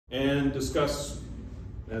and discuss,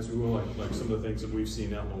 as we will, like some of the things that we've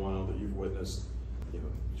seen out in the wild that you've witnessed.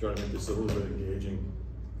 Try to make this a little bit engaging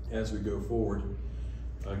as we go forward.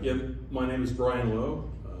 Again, my name is Brian Lowe.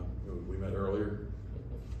 We met earlier.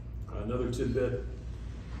 Another tidbit,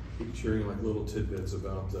 keep sharing like little tidbits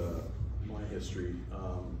about my history. I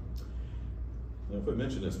don't know if I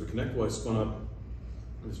mentioned this, but Connectwise spun up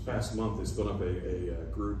this past month. They spun up a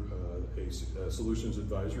group, a solutions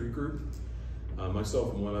advisory group.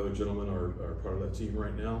 Myself and one other gentleman are part of that team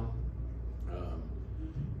right now.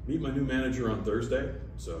 Meet my new manager on Thursday,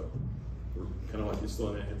 so we're kind of like still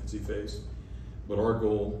in that infancy phase. But our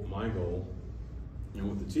goal, my goal,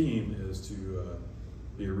 with the team is to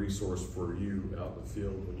be a resource for you out in the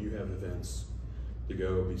field when you have events, to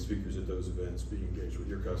go be speakers at those events, be engaged with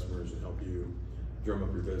your customers, and help you drum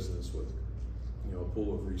up your business with a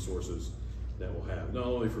pool of resources that we'll have, not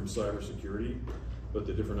only from cybersecurity, but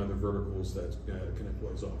the different other verticals that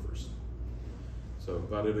Connectwise offers. So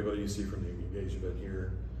about everybody you see from the Engage event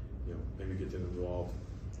here, maybe get them involved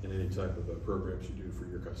in any type of programs you do for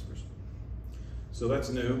your customers. So that's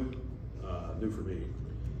new for me.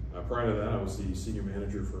 Prior to that, I was the senior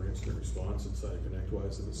manager for incident response inside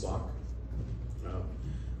Connectwise in the SOC.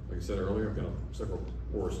 Like I said earlier, I've got several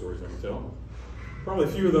horror stories I can tell. Probably a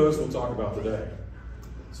few of those we'll talk about today.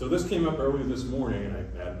 So this came up earlier this morning, and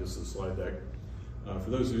I added this to the slide deck. For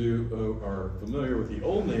those of you who are familiar with the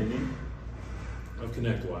old naming of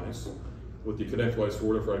Connectwise, with the Connectwise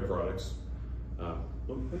Fortified products,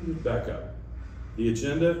 let me back up. The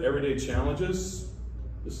agenda, everyday challenges.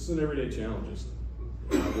 This is an everyday challenges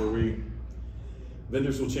where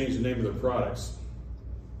vendors will change the name of their products,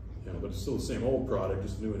 but it's still the same old product,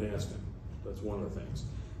 just a new enhancement. That's one of the things.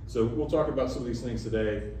 So we'll talk about some of these things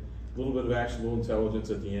today. A little bit of actionable intelligence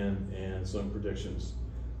at the end, and some predictions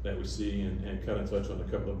that we see, and kind of touch on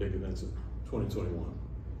a couple of big events of 2021.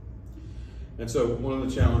 And so one of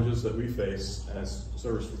the challenges that we face as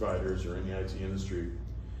service providers or in the IT industry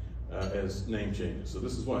as name changes. So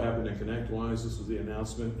this is what happened in Connectwise. This was the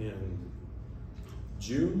announcement in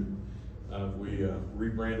June. We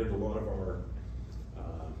rebranded a lot of our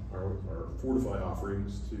Fortify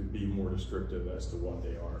offerings to be more descriptive as to what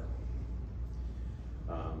they are.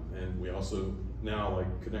 And we also now,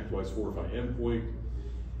 like Connectwise Fortify Endpoint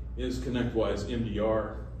is Connectwise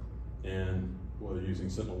MDR, and whether using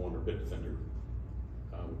SentinelOne or Bitdefender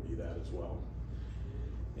would be that as well.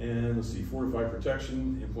 And let's see, Fortify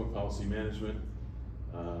Protection, Endpoint Policy Management,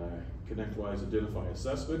 Connectwise Identify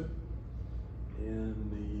Assessment, and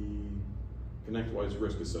the Connectwise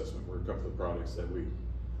Risk Assessment were a couple of products that we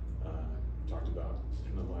talked about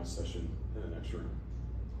in the last session in the next room.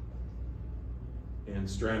 And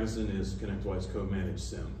Stratison is Connectwise Co-Managed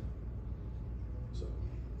SIEM. So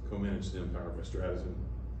Co-Managed SIEM powered by Stratison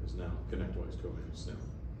is now Connectwise Co-Managed SIEM.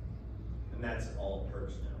 And that's all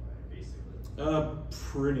perched now, right, basically?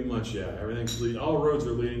 Pretty much, yeah. Everything's all roads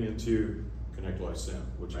are leading into Connectwise SIEM,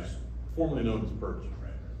 which is formerly known as Perch.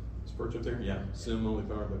 Right. Is Perch up there? Yeah, SIEM only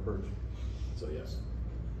powered by Perch. So yes.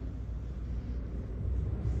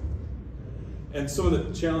 And some of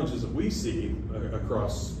the challenges that we see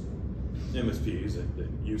across MSPs that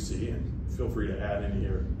you see, and feel free to add any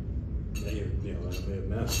here, that I may have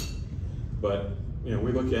missed. But we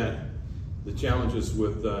look at the challenges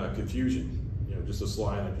with confusion. Just a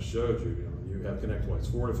slide I just showed you. You have Connectwise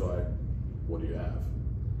Fortified. What do you have?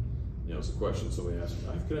 It's a question somebody asked me.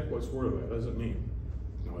 I have Connectwise Fortified. What does it mean?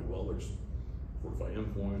 I'm like, well, there's Fortify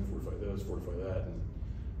Endpoint, Fortify this, Fortify that,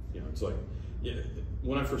 and it's like,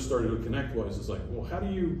 when I first started with Connectwise, it's like, well, how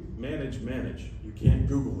do you manage? You can't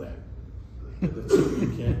Google that. That's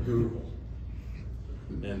something you can't Google.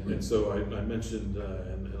 And so I mentioned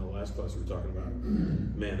in the last class we were talking about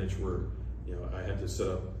manage, where I had to set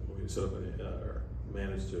up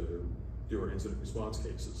manage to do our incident response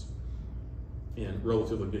cases. And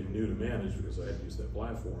relatively being new to manage, because I had used that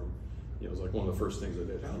platform, it was like one of the first things I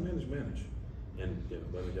did. How to manage, and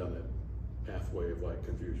led me down that pathway of like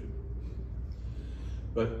confusion.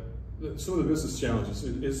 But some of the business challenges,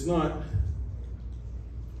 it's not.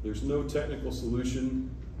 There's no technical solution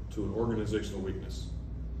to an organizational weakness.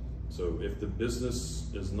 So if the business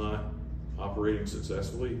is not operating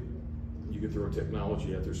successfully, you can throw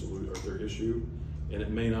technology at their solution or their issue, and it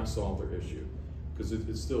may not solve their issue, because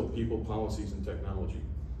it's still people, policies, and technology,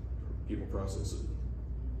 people, processes,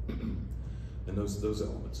 and those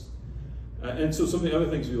elements. And so some of the other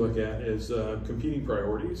things we look at is competing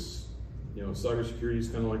priorities. Cybersecurity is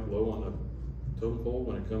kind of like low on the totem pole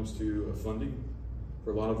when it comes to funding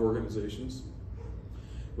for a lot of organizations.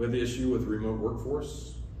 We have the issue with remote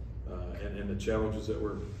workforce and the challenges that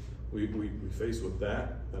we face with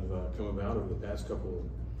that have come about over the past couple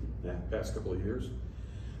past couple of years.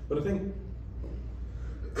 But I think,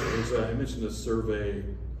 I mentioned this survey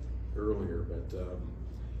earlier, but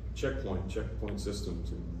checkpoint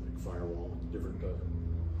systems and like firewall and different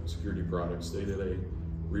security products, they did a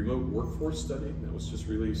remote workforce study that was just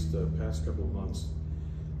released past couple of months,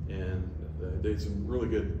 and they had some really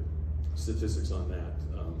good statistics on that.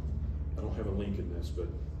 I don't have a link in this, but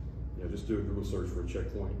just do a Google search for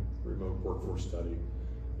checkpoint remote workforce study,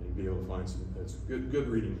 and you'll be able to find some. It's good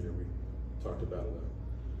reading here. We talked about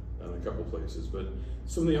it in a couple places, but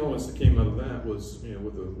some of the elements that came out of that was,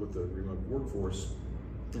 with the remote workforce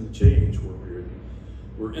and the change where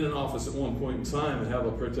we're in an office at one point in time and have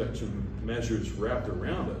the protection measures wrapped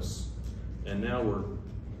around us, and now we're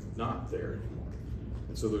not there anymore.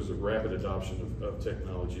 And so there's a rapid adoption of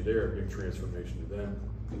technology there, a big transformation to them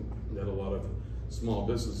that a lot of small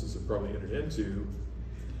businesses have probably entered into.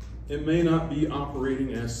 It may not be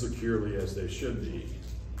operating as securely as they should be,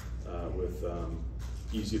 with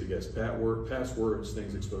easy to guess passwords,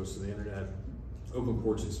 things exposed to the internet, open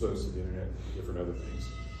ports exposed to the internet, different other things.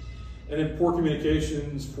 And then poor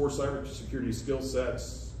communications, poor cybersecurity skill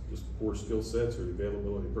sets, just poor skill sets or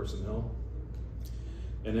availability of personnel.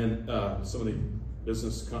 And then some of the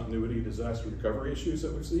business continuity, disaster recovery issues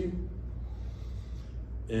that we've seen.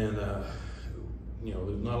 And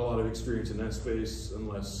there's not a lot of experience in that space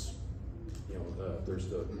unless there's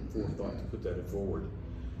the forethought to put that forward.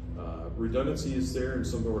 Redundancy is there in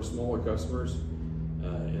some of our smaller customers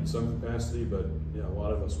in some capacity, but a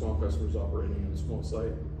lot of small customers operating in a small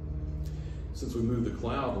site. Since we moved to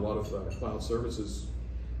cloud, a lot of cloud services,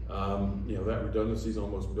 that redundancy is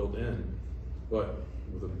almost built in. But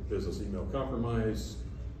with a business email compromise,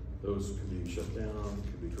 those can be shut down,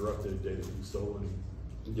 can be corrupted, data can be stolen,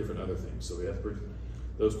 and different other things. So we have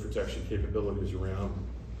those protection capabilities around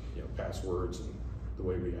passwords and the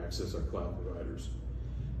way we access our cloud providers.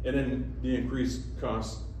 And then the increased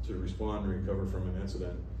costs to respond and recover from an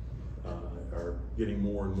incident are getting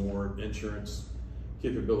more and more insurance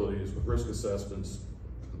capabilities with risk assessments,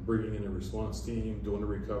 bringing in a response team, doing the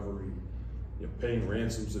recovery, paying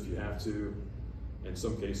ransoms if you have to, in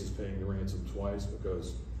some cases paying the ransom twice,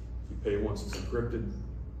 because you pay once it's encrypted,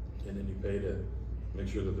 and then you pay to make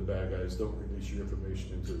sure that the bad guys don't release your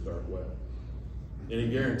information into the dark web. Any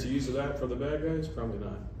guarantees of that for the bad guys? Probably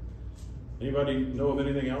not. Anybody know of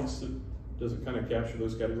anything else that doesn't kind of capture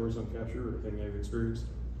those categories on capture, or anything they've experienced?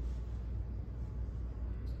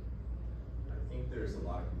 I think there's a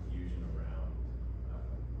lot of confusion around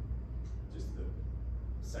just the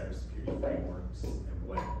cybersecurity frameworks and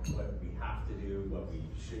what we have to do, what we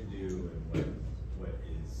should do, and what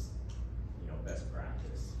is best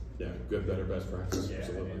practice. Yeah, good, better, best practice. Yeah,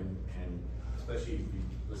 absolutely. And especially if you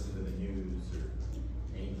listen to the news or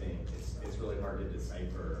anything, it's really hard to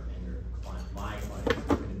decipher, and my client is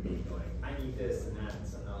going to be going, I need this and that and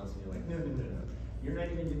something else, and you're like, no, you're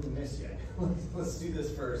not even doing this yet. Let's do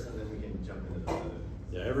this first, and then we can jump into the other.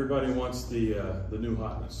 Yeah, everybody wants the new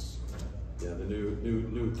hotness. Yeah, the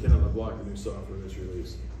new kid on the block, the new software that's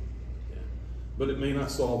released. Yeah, but it may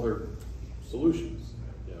not solve their solutions.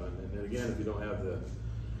 And again, if you don't have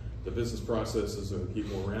the business processes and the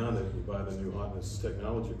people around it, you buy the new hotness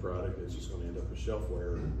technology product, it's just going to end up as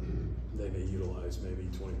shelfware. They may utilize maybe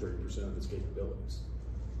 20–30% of its capabilities.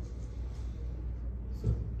 So,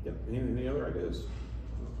 yeah, any other ideas?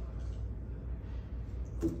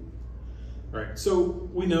 Cool. All right, so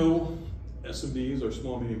we know SMBs or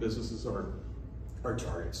small medium businesses are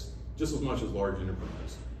targets, just as much as large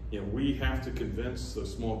enterprise. We have to convince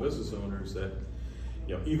those small business owners that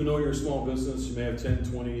even though you're a small business, you may have 10,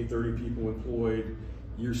 20, 30 people employed,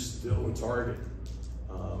 you're still a target.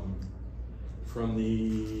 From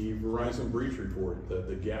the Verizon breach report,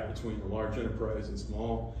 the gap between the large enterprise and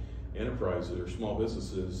small enterprises or small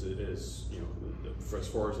businesses is, as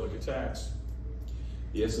far as like attacks,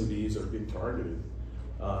 the SMBs are being targeted.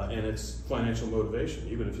 And it's financial motivation.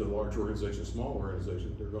 Even if you're a large organization, small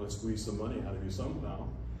organization, they're going to squeeze some money out of you somehow.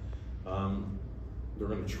 They're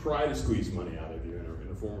going to try to squeeze money out of you in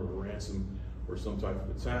the form of a ransom or some type of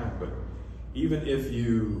attack. But even if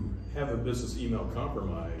you have a business email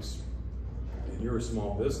compromise and you're a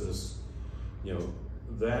small business,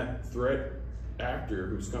 that threat actor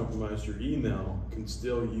who's compromised your email can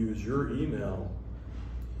still use your email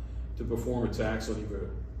to perform attacks on even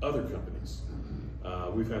other companies.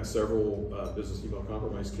 We've had several business email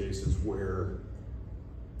compromise cases where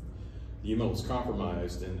the email was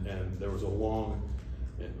compromised, and there was the long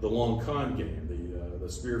con game, the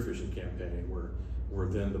spear phishing campaign, where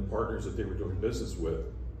then the partners that they were doing business with,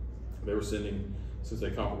 they were sending, since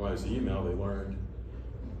they compromised the email, they learned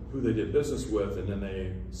who they did business with, and then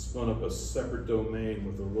they spun up a separate domain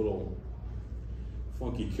with a little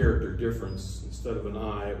funky character difference. Instead of an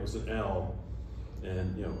I, it was an L,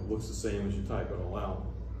 and it looks the same as you type it all out.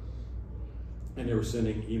 And they were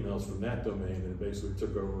sending emails from that domain, and it basically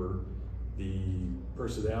took over the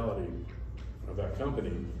personality of that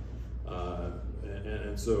company.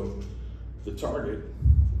 And so the target,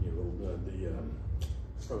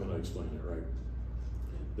 probably not explaining it right.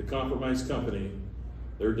 The compromised company,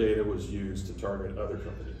 their data was used to target other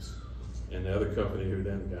companies. And the other company who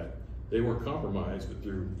then they weren't compromised, but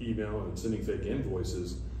through email and sending fake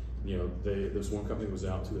invoices, this one company was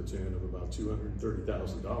out to the tune of about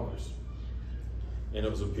 $230,000. And it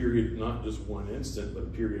was a period, not just one instant, but a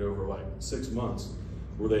period over like 6 months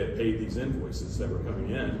where they had paid these invoices that were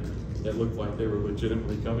coming in that looked like they were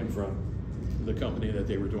legitimately coming from the company that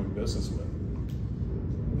they were doing business with.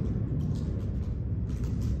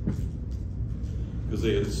 Because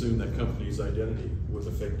they had assumed that company's identity was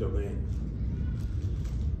a fake domain.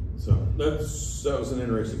 So that was an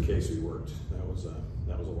interesting case we worked. That was a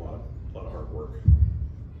lot of hard work,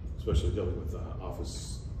 especially dealing with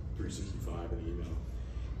Office 365 and email,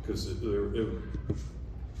 because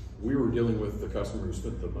we were dealing with the customer who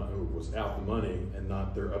spent who was out the money and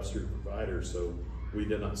not their upstream provider. So we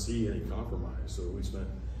did not see any compromise. So we spent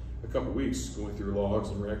a couple weeks going through logs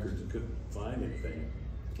and records and couldn't find anything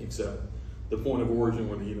except the point of origin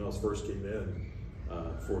when the emails first came in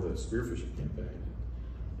for the spear phishing campaign.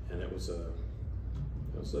 And it was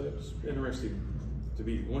interesting to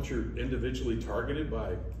be, once you're individually targeted by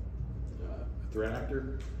a threat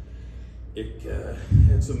actor,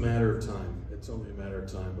 it's a matter of time. It's only a matter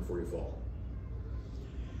of time before you fall.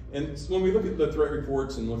 And when we look at the threat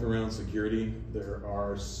reports and look around security, there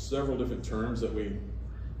are several different terms that we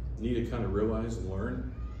need to kind of realize and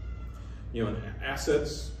learn. And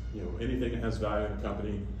assets, anything that has value in a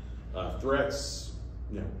company. Threats,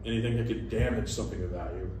 anything that could damage something of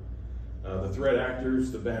value. The threat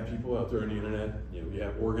actors, the bad people out there on the internet. You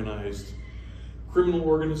have organized criminal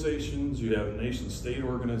organizations, you have nation-state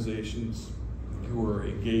organizations who are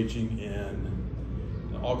engaging in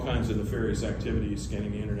all kinds of nefarious activities,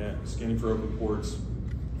 scanning the internet, scanning for open ports,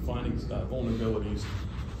 finding vulnerabilities,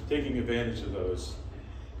 taking advantage of those,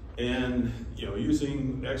 and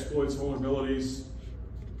using exploits, vulnerabilities.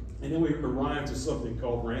 And then we arrive to something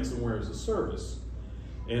called ransomware as a service.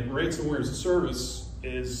 And ransomware as a service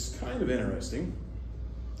is kind of interesting.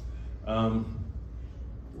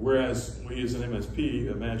 Whereas we as an MSP,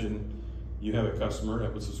 imagine you have a customer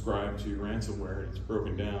that would subscribe to ransomware, it's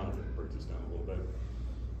broken down. I'm going to break this down a little bit.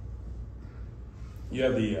 You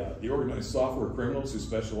have the organized software criminals who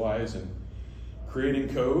specialize in creating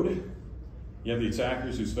code. You have the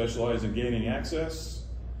attackers who specialize in gaining access.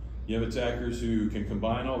 You have attackers who can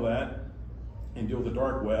combine all that and deal with the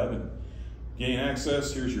dark web and gain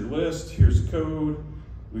access. Here's your list, here's the code,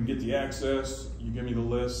 we can get the access, you give me the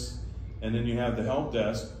list. And then you have the help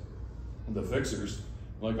desk, the fixers,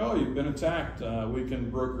 like, oh, you've been attacked. We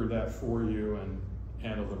can broker that for you and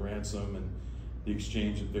handle the ransom and the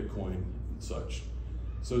exchange of Bitcoin and such.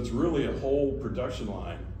 So it's really a whole production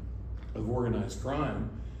line of organized crime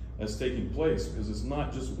that's taking place, because it's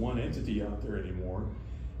not just one entity out there anymore.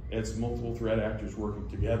 It's multiple threat actors working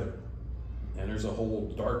together. And there's a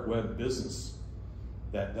whole dark web business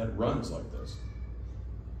that runs like this,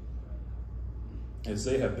 as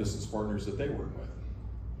they have business partners that they work with.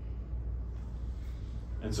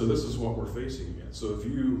 And so this is what we're facing against. So if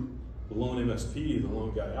you, the lone MSP, the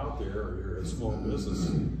lone guy out there, or you're a small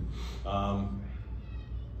business, how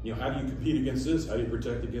do you compete against this? How do you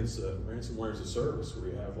protect against ransomware as a service, where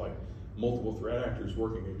you have like multiple threat actors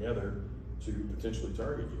working together to potentially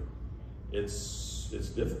target you? It's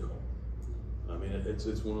difficult. I mean, it's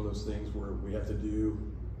one of those things where we have to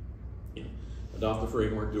adopt the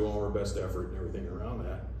framework, do all our best effort and everything around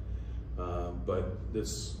that. But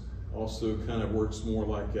this also kind of works more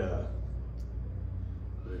like what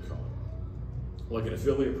do you call it? Like an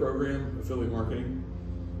affiliate program, affiliate marketing.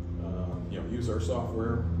 Use our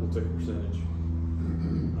software, we'll take a percentage.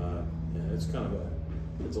 And it's kind of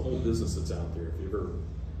it's a whole business that's out there. If you ever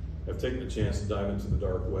have taken a chance to dive into the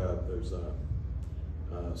dark web, there's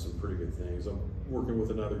some pretty good things. I'm working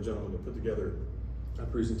with another gentleman to put together a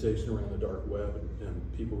presentation around the dark web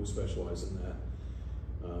and people who specialize in that.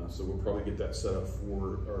 So we'll probably get that set up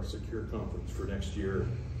for our Secure conference for next year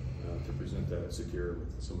to present that at Secure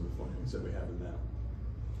with some of the findings that we have in that.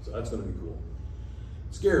 So that's going to be cool.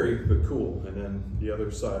 Scary, but cool. And then the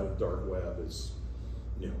other side of the dark web is,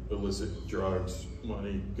 illicit drugs,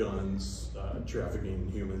 money, guns,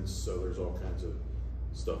 trafficking humans. So there's all kinds of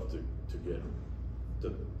stuff to get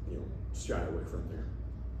to, shy away from there.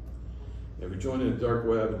 If you're joining the dark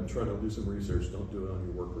web and trying to do some research, don't do it on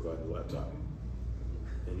your work provided laptop.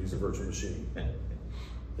 And use a virtual machine.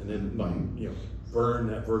 And then, like, you know, burn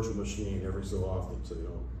that virtual machine every so often so you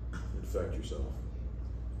don't infect yourself.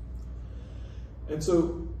 And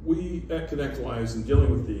so we at Connectwise, in dealing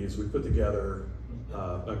with these, we put together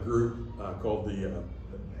a group called the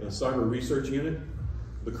Cyber Research Unit,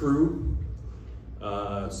 the Crew.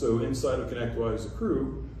 So inside of Connectwise, the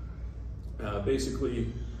Crew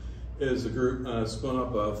basically is a group spun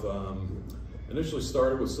up of, initially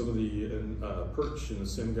started with some of the Perch and the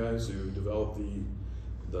SIM guys who developed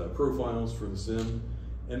the profiles for the SIM,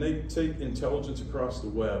 and they take intelligence across the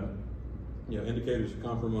web, you know, indicators of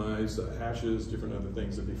compromise, hashes, different other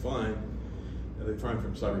things that they find, and they find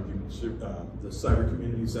from the cyber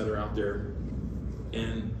communities that are out there,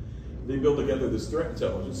 and they build together this threat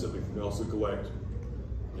intelligence that we can also collect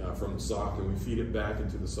from the SOC, and we feed it back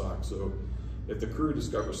into the SOC. So if the Crew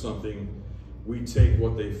discovers something, we take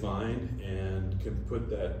what they find and can put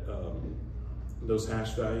that those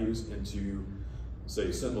hash values into,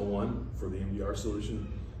 say, Sentinel-1 for the MDR solution,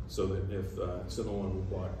 so that if Sentinel-1 will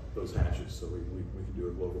block those hashes, so we can do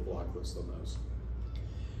a global block list on those.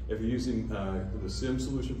 If you're using the SIM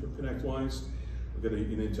solution for Connectwise, we've got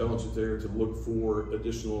an intelligence there to look for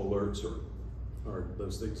additional alerts or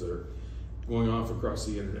those things that are going off across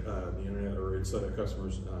the internet or inside a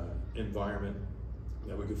customer's environment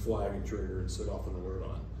that we could flag and trigger and set off an alert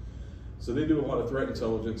on. So they do a lot of threat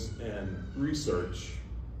intelligence and research,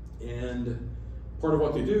 and part of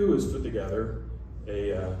what they do is put together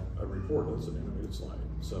a report that's an animated slide.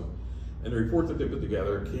 So, and the report that they put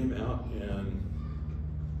together came out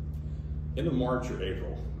in March or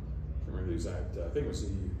April. I can't remember the exact, I think it was the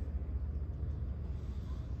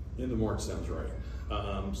end of March, sounds right.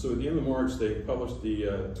 So at the end of March, they published the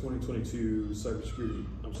 2022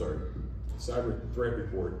 Cyber Threat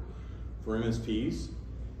Report for MSPs,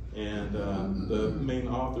 and the main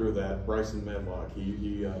author of that, Bryson Medlock,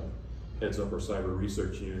 he heads up our Cyber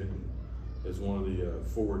Research Unit and is one of the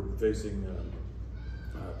forward-facing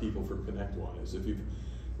people for Connectwise. If you've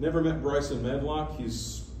never met Bryson Medlock,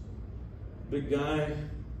 he's a big guy,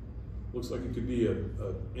 looks like he could be an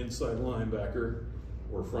inside linebacker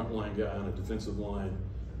or a frontline guy on a defensive line,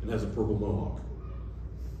 and has a purple mohawk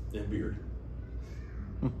and beard.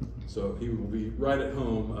 So he will be right at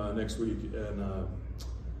home next week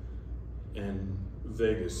in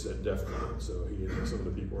Vegas at DEF CON. So he and some of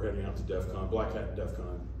the people are heading out to DEF CON, Black Hat DEF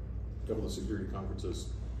CON, a couple of security conferences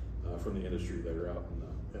from the industry that are out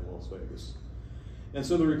in Las Vegas. And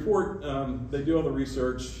so the report, they do all the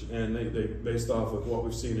research, and they based off of what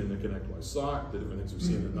we've seen in the Connectwise SOC, the different things we've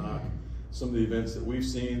seen in the NOC, some of the events that we've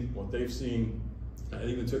seen, what they've seen, and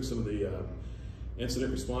even took some of the incident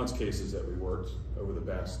response cases that we worked over the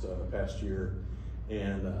past year,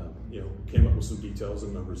 and you know, came up with some details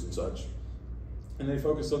and numbers and such. And they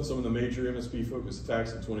focused on some of the major MSP-focused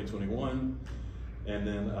attacks in 2021, and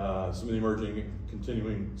then some of the emerging,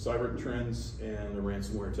 continuing cyber trends and the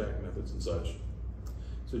ransomware attack methods and such.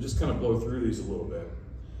 So just kind of blow through these a little bit.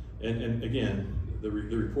 And again, the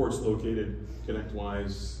report's located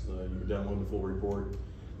Connectwise. You can download the full report.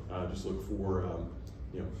 Just look for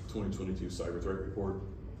 2022 Cyber Threat Report.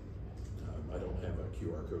 I don't have a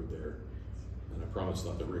QR code there, and I promise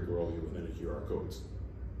not to rickroll you with any QR codes.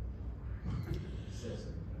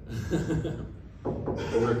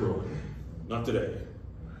 Rickrolling, not today.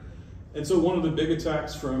 And so one of the big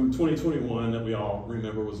attacks from 2021 that we all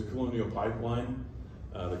remember was the Colonial Pipeline.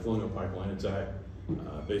 The Colonial Pipeline attack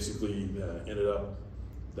basically ended up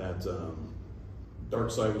that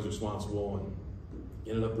DarkSide was responsible and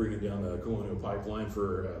ended up bringing down the Colonial Pipeline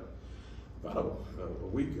for about a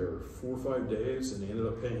week or 4 or 5 days, and they ended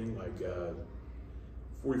up paying like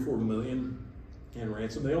 $44 million in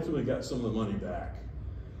ransom. They ultimately got some of the money back.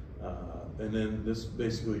 And then this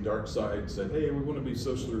basically DarkSide said, hey, we want to be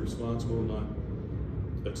socially responsible and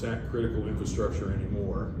not attack critical infrastructure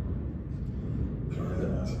anymore.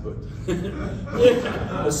 But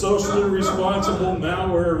a socially responsible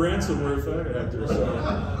malware ransomware threat actor.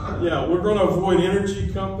 So yeah, we're going to avoid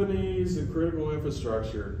energy companies and critical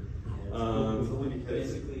infrastructure.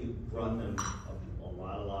 Basically brought them a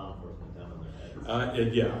lot of law enforcement down on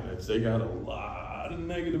their heads. They got a lot of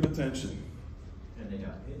negative attention. And they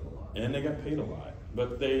got paid a lot. And they got paid a lot.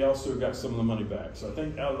 But they also got some of the money back. So I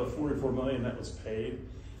think out of the $44 million that was paid,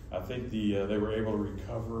 I think they were able to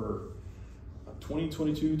recover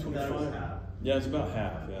 22, 25. Yeah, it's about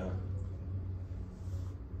half, yeah.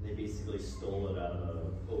 They basically stole it out of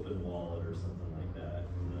an open wallet or something like that.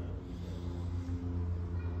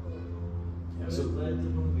 So, it led to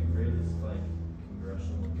one of the greatest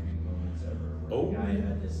congressional hearing moments ever, where the guy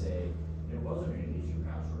had to say, It wasn't an easy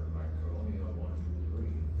password, like only a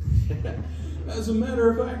 1, 2, 3. As a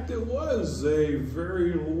matter of fact, it was a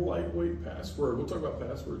very lightweight password. We'll talk about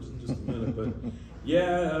passwords in just a minute, but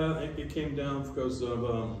yeah, it came down because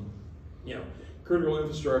of critical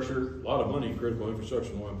infrastructure, a lot of money in critical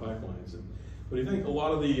infrastructure and oil pipelines. But I think a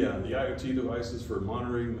lot of the IoT devices for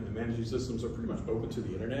monitoring and managing systems are pretty much open to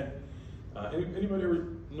the internet. Anybody ever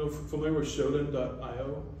familiar with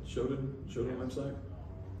Shodan.io? Shodan website?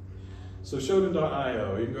 So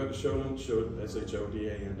Shodan.io, you can go to Shodan,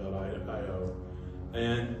 SHODAN.io,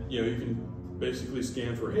 and you can basically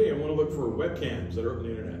scan for, hey, I want to look for webcams that are open to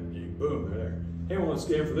the internet. Boom, they're there. Hey, I want to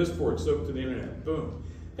scan for this port, it's open to the internet. Boom.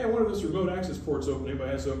 Hey, I wonder if this remote access port's open,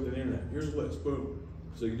 anybody has open to the internet. Here's a list, boom.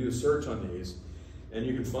 So you can do a search on these, and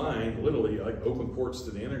you can find literally like open ports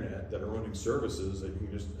to the internet that are running services that you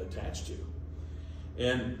can just attach to.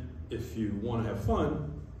 And if you want to have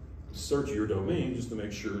fun, search your domain just to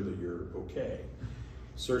make sure that you're okay.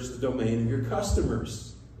 Search the domain of your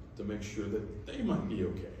customers to make sure that they might be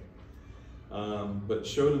okay. But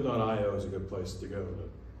Shodan.io is a good place to go to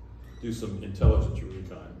do some intelligence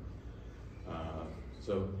recon.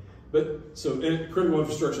 And critical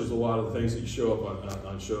infrastructure is a lot of the things that you show up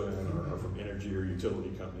on Shodan are from energy or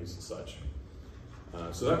utility companies and such.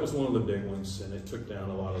 So that was one of the big ones, and it took down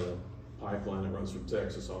a lot of the pipeline that runs from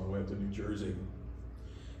Texas all the way up to New Jersey.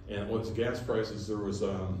 And what's gas prices, there was,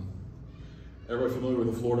 everybody familiar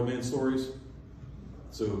with the Florida Man stories?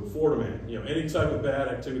 So Florida Man, any type of bad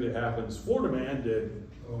activity that happens, Florida Man did,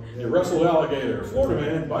 he wrestled alligator, Florida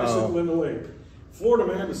Man bicycle in the lake.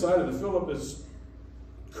 Florida Man decided to fill up his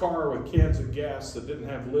car with cans of gas that didn't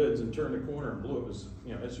have lids and turned the corner and blew up his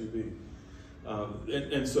SUV.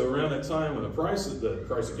 And so around that time when the price of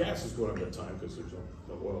gas was going up at that time because there's no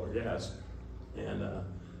oil or gas, and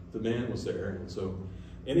the man was there. And so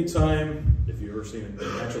anytime, if you've ever seen a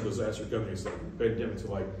natural disaster coming, it's like pandemic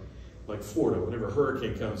to like Florida, whenever a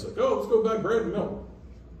hurricane comes, it's like, oh, let's go buy bread and milk.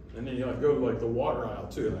 And then you go to the water aisle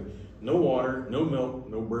too. Like, no water, no milk,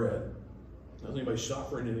 no bread. Not anybody shop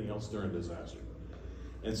for anything else during a disaster.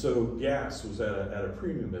 And so gas was at a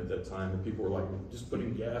premium at that time, and people were just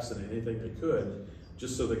putting gas in anything they could,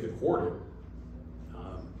 just so they could hoard it.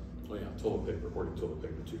 Toilet paper, hoarding toilet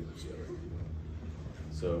paper too, was the other.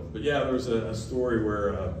 So, but yeah, there was a story where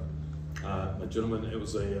a gentleman, it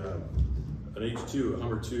was an H2, a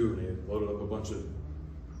Hummer 2, and he had loaded up a bunch of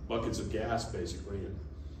buckets of gas basically, and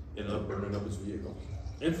ended up burning up his vehicle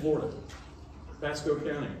in Florida, Pasco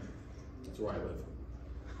County. That's where I live.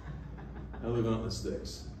 I live out in the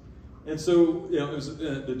sticks. And so, it was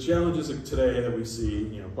the challenges of today that we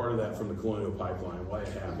see, part of that from the Colonial Pipeline, why it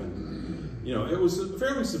happened. It was a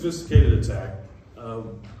fairly sophisticated attack. It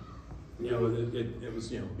was,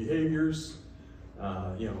 behaviors,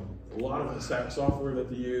 a lot of attack software that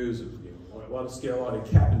they use, a lot of scale out. It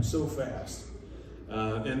happened so fast.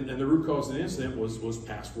 And the root cause of the incident was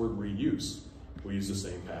password reuse. We use the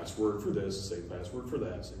same password for this, the same password for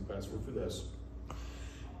that, same password for this.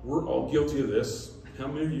 We're all guilty of this. How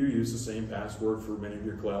many of you use the same password for many of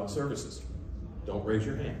your cloud services? Don't raise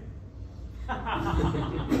your hand.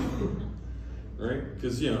 Right?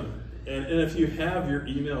 Because, and if you have your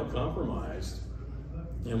email compromised,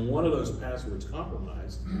 and one of those passwords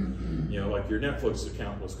compromised, like your Netflix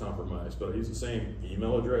account was compromised, but I use the same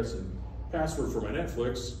email address and password for my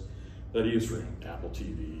Netflix that I use for Apple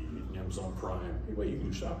TV, Amazon Prime. Anyway, you can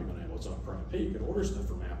do shopping on Amazon Prime. Hey, you can order stuff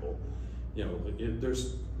from Apple.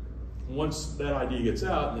 There's, once that ID gets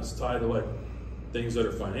out and it's tied to things that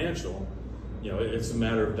are financial, it's a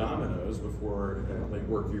matter of dominoes before they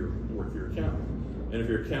work your account. And if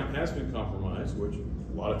your account has been compromised, which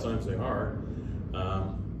a lot of times they are,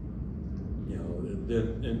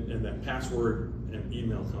 then that password and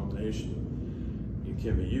email combination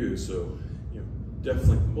can be used. So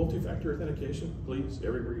definitely multi-factor authentication, please,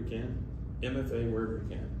 everywhere you can, MFA wherever you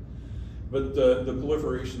can. But the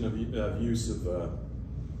proliferation of use of the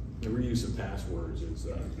reuse of passwords was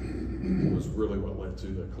really what led to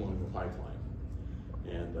the Colonial Pipeline.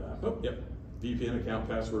 And VPN account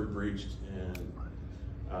password breached and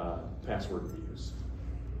password reuse.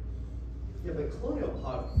 Yeah, but Colonial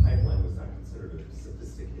Pipeline was not considered a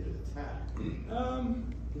sophisticated attack.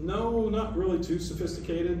 No, not really too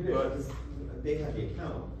sophisticated, but they had the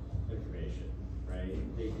account information, right?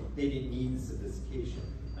 They didn't need the sophistication.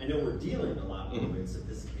 I know we're dealing a lot more with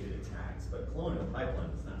sophisticated attacks, but Colonial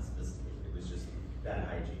Pipeline was not sophisticated. It was just bad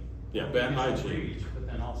hygiene. Yeah, bad hygiene. Reach, but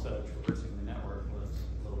then also traversing the network was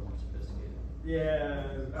a little more sophisticated. Yeah,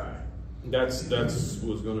 all right. That's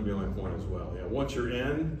was going to be my point as well. Yeah, once you're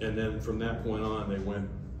in, and then from that point on, they went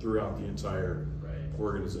throughout the entire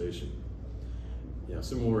organization. Yeah,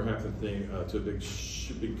 similar happened thing to a big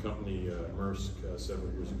shipping company, Maersk, several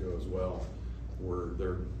years ago as well, where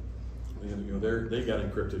they got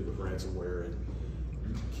encrypted with ransomware, and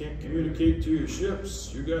you can't communicate to your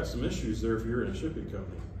ships. You got some issues there if you're in a shipping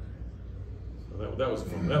company. So that was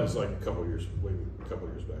like a couple years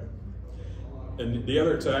back. And the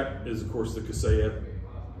other attack is, of course, the Kaseya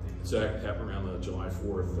attack. Happened around July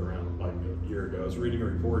 4th, around like a year ago. I was reading a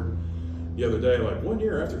report the other day, like 1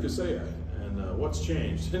 year after Kaseya, and what's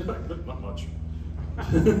changed? Not much.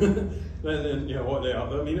 And you know what?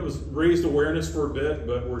 I mean, it was raised awareness for a bit,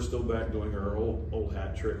 but we're still back doing our old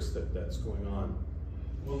hat tricks that's going on.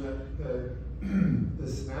 Well, the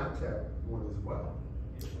SnapTech one as well,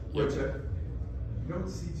 which you don't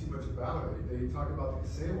see too much about it. They talk about the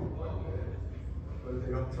Kaseya one quite a bit, but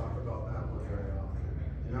they don't talk about that one very often.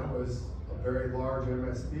 And that was a very large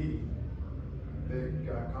MSP that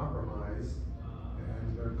got compromised,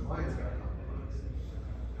 and their clients got compromised.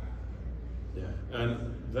 Yeah,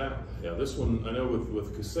 and this one, I know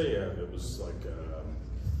with Kaseya, it was like,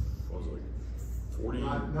 what was it, like 40?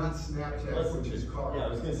 Not SnapTech, which is Carl. Yeah, I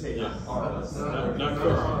was going to say, not Carl. Not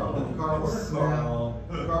Carl.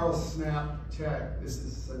 Carl's SnapTech. This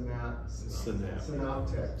is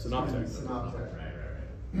Synaptech. Synaptech. Right.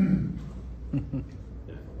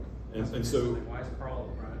 Yeah. And so, Like, why is Carl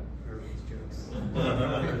running these jokes?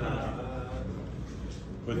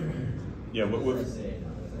 but yeah,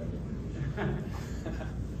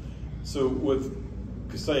 so with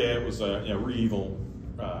Kaseya, it was a REvil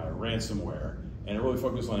ransomware, and it really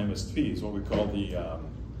focused on MSPs, what we call the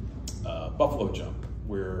Buffalo jump,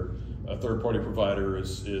 where a third-party provider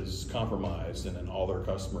is compromised, and then all their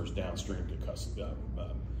customers downstream get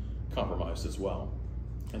compromised as well.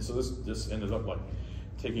 And so this ended up like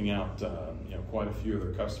taking out quite a few of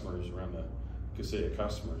their customers around the Kaseya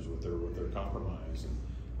customers with their compromise, and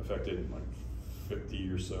affected like 50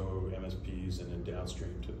 or so MSPs, and then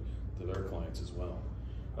downstream to their clients as well.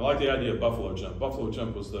 I like the idea of Buffalo Jump. Buffalo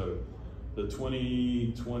Jump was the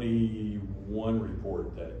 2021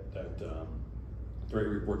 report, that threat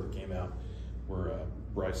report that came out, where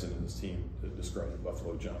Bryson and his team described the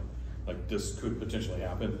Buffalo Jump. Like, this could potentially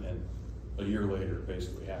happen, and a year later it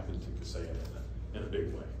basically happened to Kaseya in a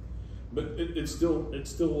big way. But it still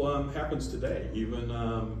happens today. Even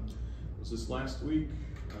was this last week?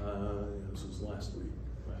 This was last week.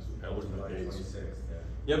 I looked at the dates. 26th,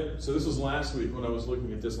 Yep. So this was last week when I was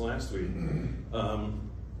looking at this last week.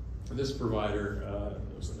 This provider,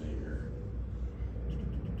 what's the name here?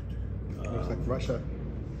 Looks like Russia.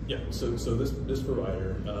 Yeah. So this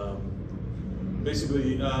provider,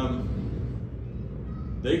 basically,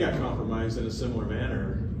 they got compromised in a similar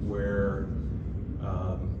manner, where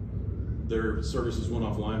their services went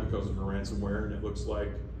offline because of a ransomware, and it looks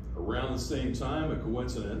like around the same time, a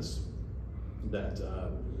coincidence that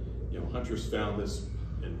hunters found this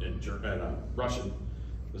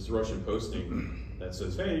Russian posting that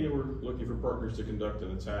says, "Hey, we're looking for partners to conduct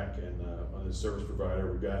an attack, and on this service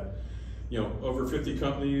provider, we've got over 50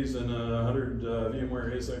 companies and 100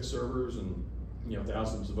 VMware ASX servers, and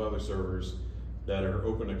thousands of other servers that are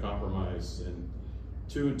open to compromise." And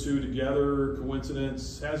two and two together,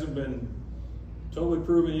 coincidence, hasn't been totally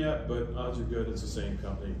proven yet, but odds are good it's the same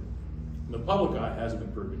company. The public eye hasn't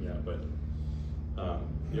been proven yet, but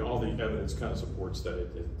all the evidence kind of supports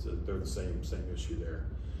that they're the same issue there.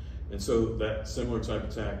 And so that similar type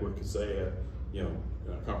attack with Kaseya,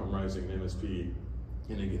 compromising an MSP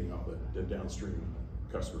and then getting all the downstream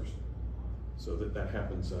customers. So that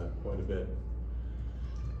happens quite a bit.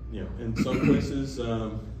 In some places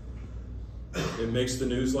it makes the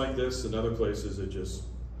news like this. In other places it just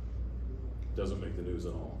doesn't make the news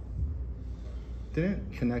at all.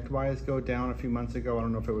 Didn't Connectwise go down a few months ago? I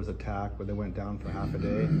don't know if it was attack, but they went down for half a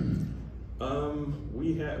day.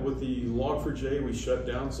 We had, with the Log4j, we shut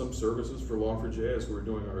down some services for Log4j as we were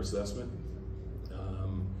doing our assessment.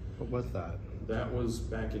 What was that? That was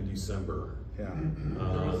back in December. Yeah.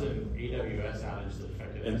 There was an AWS outage that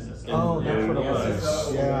affected SSL. Oh, that's what it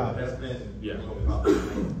was. Yeah. That's been Yeah. a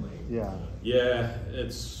problem. Yeah. Yeah,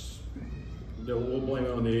 we'll blame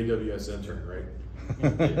it on the AWS intern, right?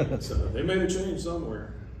 So they made a change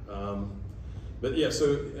somewhere. But yeah,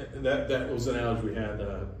 so that was an outage we had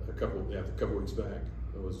a couple weeks back.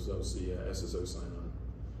 That was the SSO sign on.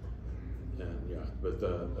 And yeah, but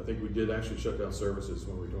I think we did actually shut down services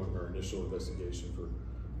when we were doing our initial investigation for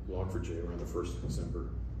Log4j around the 1st of December.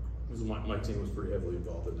 My team was pretty heavily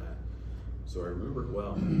involved in that, so I remember it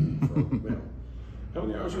well. How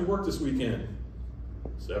many hours you worked this weekend?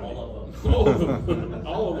 70. All of them. All of them.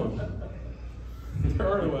 All of them. There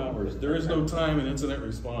are no hours. There is no time in incident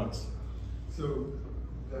response. So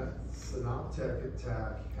that Synoptech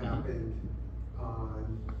attack happened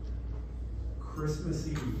on Christmas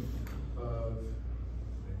Eve of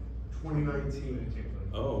 2019.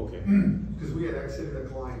 Oh, okay. Because we had exited a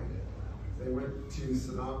client. They went to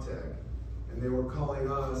Synoptech and they were calling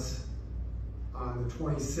us on the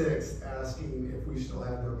 26th asking if we still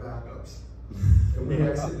had their backups. And we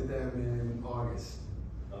exited them in August.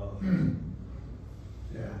 Oh,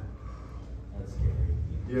 Yeah. that's scary.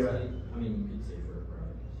 Yeah. I mean, you could say for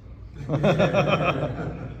a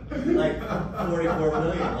product. Like 44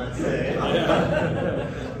 million, let's say.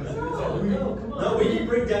 No, we didn't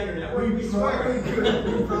bring down your network. We probably could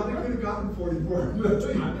have gotten 44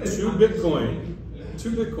 million. 2 Bitcoin.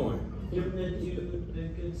 2 Bitcoin. Give them the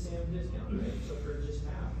good Sam discount, right? So for just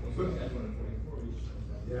half. But- You guys wanted 44 each.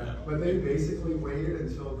 Yeah, but they basically waited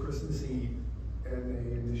until Christmas Eve and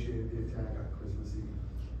they initiated the attack on Christmas Eve.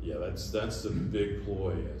 Yeah, that's the big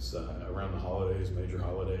ploy. It's around the holidays, major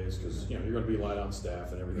holidays, because you're going to be light on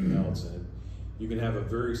staff and everything else, and you can have a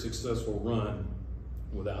very successful run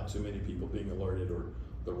without too many people being alerted or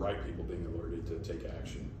the right people being alerted to take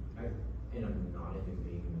action. And I'm not even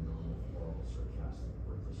being the normal, horrible, sarcastic,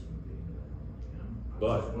 worthless human being that I normally am.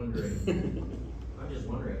 But- I'm just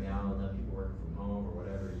wondering now that people working from home or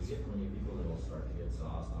whatever, you get plenty of people that will start to get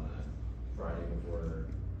sauced on a Friday before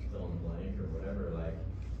fill in the blank or whatever. Like,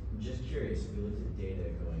 I'm just curious, if we looked at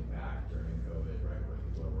data going back during COVID, right, where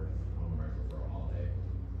people are working from home right before a holiday.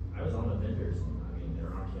 I was on the vendors and I mean,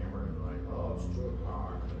 they're on camera and they're like, oh, it's 2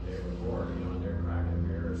 o'clock the day before, and they're cracking a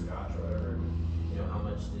beer or scotch or whatever. How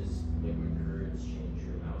much does liquid courage change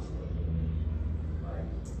your mouse clicking, like,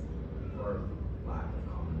 or lack of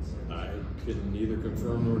common sense? I can neither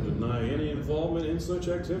confirm nor deny any involvement in such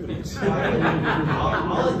activities.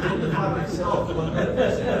 I'll identify myself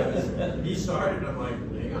 100%. He started, I'm like,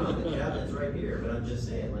 hang on, the cabinet's right here. But I'm just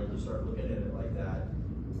saying, like, you start looking at it like that,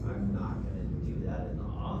 I'm not going to do that in the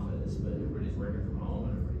office, but everybody's working from home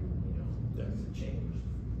and everybody, things have changed.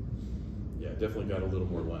 Yeah, definitely got a little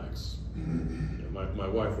more lax. My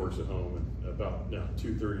wife works at home, and about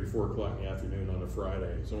 2:30, 4 o'clock in the afternoon on a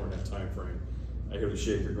Friday, somewhere in that time frame, I hear the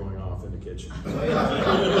shaker going off in the kitchen. Do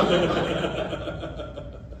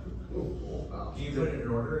you put it in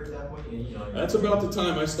order at that point? That's about the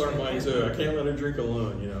time I start mine too. I can't let her drink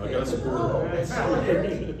alone. I got to support her. It's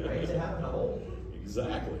solidarity, right? To have it all.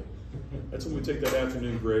 Exactly. That's when we take that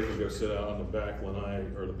afternoon break and go sit out on the back lanai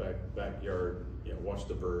or the backyard, watch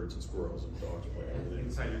the birds and squirrels and dogs play.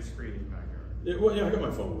 Inside your screen backyard. I got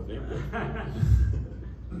my phone with me.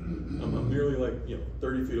 I'm merely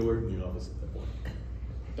 30 feet away from the office at that point.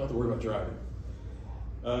 Don't have to worry about driving.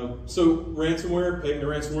 So ransomware, paying the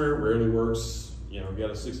ransomware rarely works. You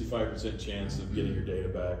got a 65% chance of getting your data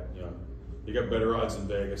back. You got better odds in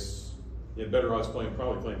Vegas. You had better odds probably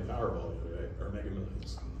playing Powerball the other day, or Mega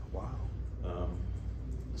Millions. Wow.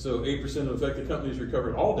 So 8% of affected companies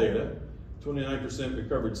recovered all data. 29%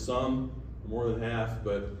 recovered some, more than half,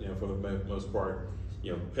 but for the most part,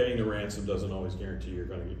 paying the ransom doesn't always guarantee you're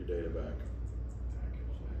going to get your data back.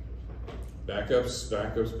 Backups,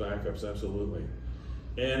 absolutely.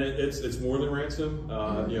 And it's more than ransom,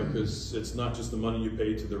 because it's not just the money you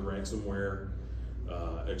pay to the ransomware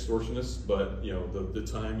extortionists, but the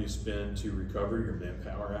time you spend to recover, your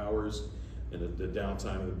manpower hours, and the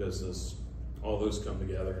downtime of the business, all those come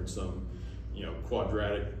together in some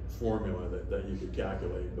quadratic formula that you could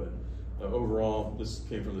calculate. But overall, this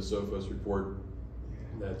came from the Sophos report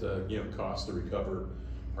that costs to recover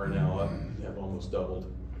are now up, have almost doubled.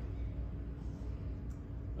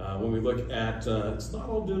 When we look at, it's not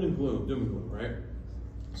all doom and gloom, right?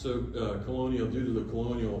 So due to the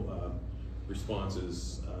colonial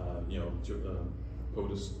responses,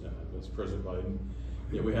 POTUS, that's President Biden,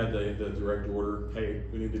 we had the direct order, hey,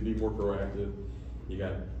 we need to be more proactive. You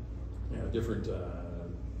got different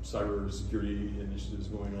cyber security initiatives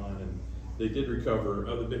going on, and they did recover,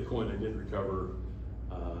 of the Bitcoin, they did recover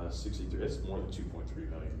 63, that's more than 2.3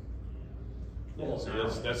 million. Yeah,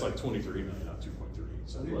 so that's like 23 million, not 2.3.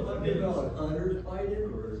 So Under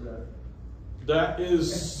Biden, or is that? that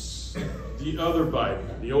is the other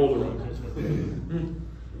Biden, the older one.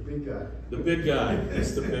 The big guy. The big guy.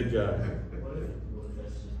 It's the big guy. What if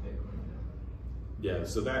that's just Bitcoin now? Yeah.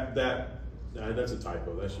 So that's a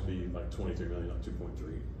typo. That should be like 23 million, not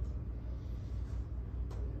 2.3.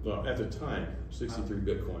 Well, at the time, 63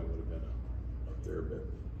 Bitcoin would have been up there a bit.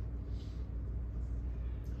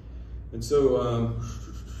 And so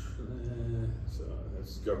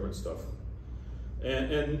that's government stuff.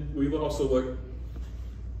 And we've also looked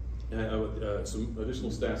at some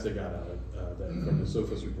additional stats they got out of that from the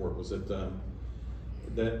Sophos report was that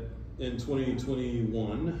in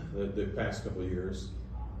 2021, the past couple of years,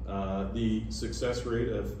 The success rate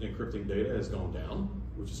of encrypting data has gone down,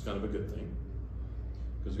 which is kind of a good thing,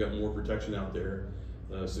 because we've got more protection out there.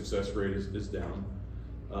 Success rate is down.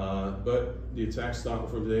 But the attack stop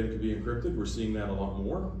before the data can be encrypted, we're seeing that a lot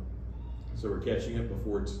more. So we're catching it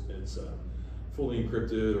before it's fully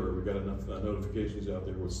encrypted, or we've got enough notifications out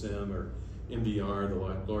there with SIM or MDR,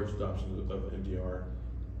 the large adoption of MDR.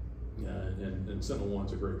 And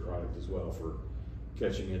Sentinel-1's a great product as well for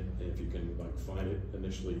catching it, if you can like find it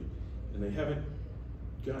initially. And they haven't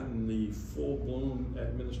gotten the full-blown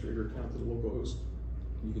administrator account to the local host.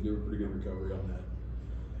 You can do a pretty good recovery on that.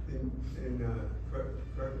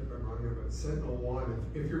 Correct me if I'm wrong here, but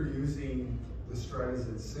Sentinel-1, if you're using the Stratus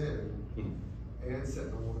and SIM and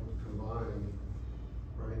Sentinel-1 combined,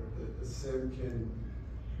 right, the SIM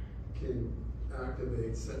can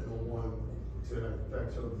activate Sentinel-1 to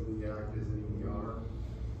effectively act as an EDR,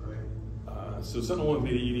 right? So Sentinel-1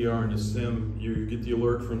 be the EDR and the SIM. You get the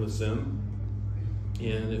alert from the SIM,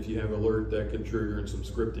 and if you have alert that can trigger in some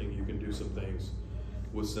scripting, you can do some things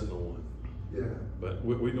with Sentinel-1. Yeah. But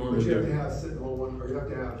we normally But you have to have Sentinel-1, or you have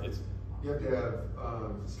to have It's,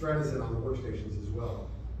 Stratus on the workstations as well,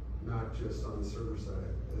 not just on the server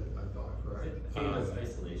side, I thought, right? It does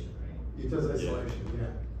isolation, right? It does isolation,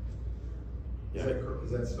 yeah. yeah.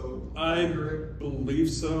 Is that so I accurate? believe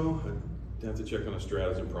so. I'd have to check on a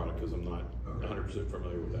Stratus product because I'm not Okay. 100%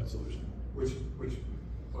 familiar with that solution. Which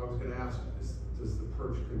I was gonna ask is, does the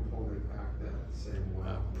purge component act that same way?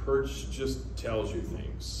 Purge just tells you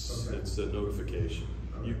things. Okay. It's a notification.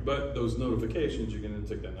 Okay. But those notifications, you can then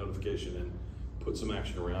take that notification and put some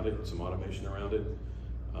action around it, some automation around it.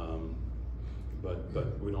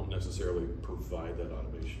 But we don't necessarily provide that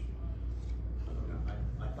automation.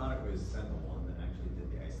 I thought it was Sentinel-1 that actually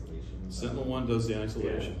did the isolation. Sentinel-1 does the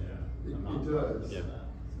isolation. It does. Yeah.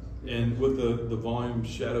 And with the volume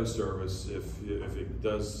shadow service, if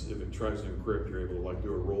it tries to encrypt, you're able to like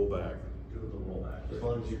do a rollback. Do the rollback. As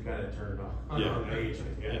long as you kind of turned on the page.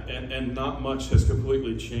 And not much has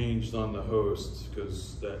completely changed on the host,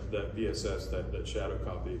 because that VSS, that shadow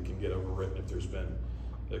copy can get overwritten if there's been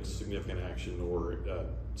a significant action or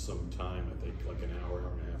some time, I think like an hour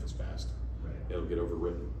and a half has passed. Right. It'll get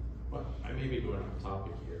overwritten. Well, I may be going off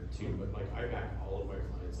topic here too, but like I back all of my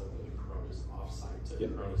clients up with Acronis offsite to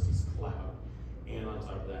Yep. Acronis' cloud. And on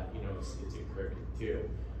top of that, it's encrypted too.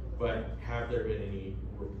 But have there been any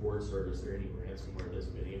reports or is there any ransomware that's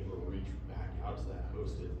been able to reach back out to that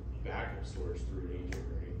hosted backup storage through an agent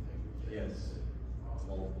or anything? Yes,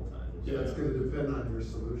 multiple times. Yeah, it's gonna depend on your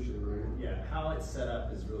solution, right? Yeah, how it's set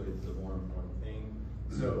up is really the more important thing.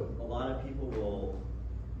 So a lot of people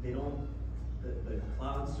the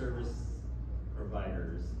cloud service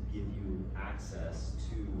providers give you access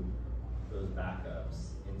to those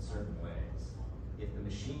backups in certain ways. If the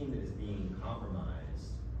machine that is being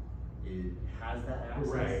compromised, it has that access.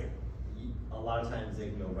 Right. A lot of times they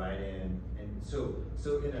can go right in, and so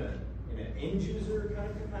in an end user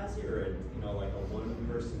kind of capacity, or like a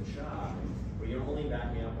one-person shop, where you're only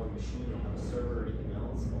backing up one machine, you don't have a server or anything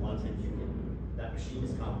else. A lot of times that machine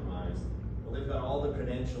is compromised. Well, they've got all the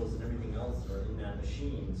credentials and everything else are in that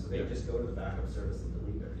machine, so they just go to the backup service and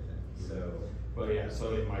delete everything. So, Well, yeah,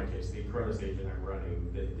 so in my case, the Acronis agent I'm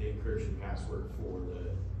running, the encryption password for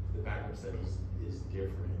the backup set is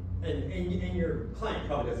different. and your client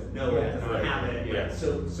probably doesn't know Yeah, it, doesn't have it. yeah.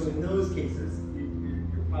 So in those cases,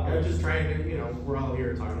 you're probably I'm just trying to, we're all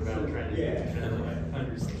here talking about trying to Yeah. kind of like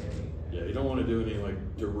understand. Yeah, you don't want to do any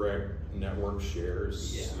like direct network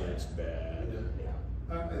shares. Yeah. It's bad. Yeah.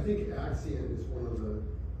 I think Axiom is one of the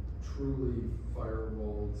truly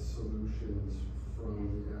firewalled solutions from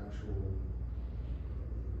the actual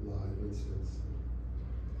live instance.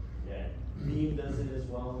 Yeah, Veeam does it as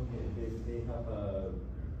well. They have a.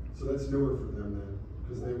 So that's newer for them then,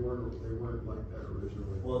 because they weren't like that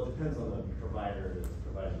originally. Well, it depends on the provider that's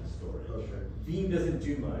providing the storage. Okay. Veeam doesn't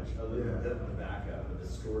do much other than Yeah. the backup, but the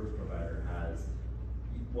storage provider has.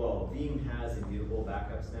 Well, Veeam has immutable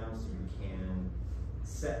backups now, so you can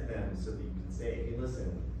set them so that you can say, hey,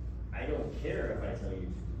 listen, I don't care if I tell you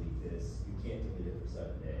to delete this. You can't delete it for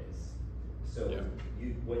 7 days. So Yeah.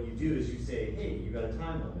 what you do is you say, hey, you got a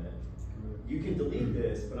time limit. You can delete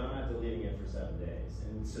this, but I'm not deleting it for 7 days.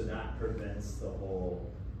 And so that prevents the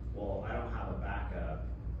whole, well, I don't have a backup.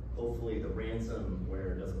 Hopefully the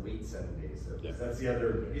ransomware doesn't wait 7 days. So Yeah. that's the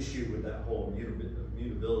other issue with that whole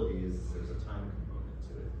mutability is there's a time component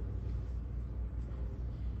to it.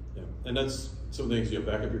 Yeah, and that's some things,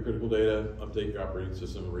 back up your critical data, update your operating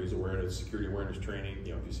system, raise awareness, security awareness training.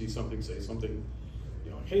 If you see something, say something,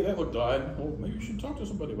 hey, that looked odd. Well, maybe you should talk to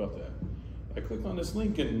somebody about that. I clicked on this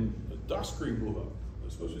link and the DOS screen blew up.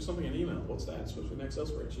 It's supposed to be something in email. What's that? It's supposed to be an Excel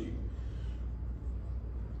spreadsheet.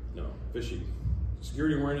 No, fishy.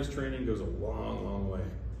 Security awareness training goes a long, long way.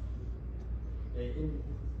 And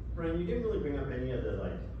Brian, you didn't really bring up any of the,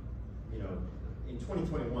 like, you know, in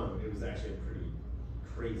 2021, it was actually a pretty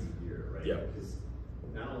crazy year, right? Yeah. Because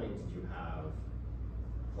not only did you have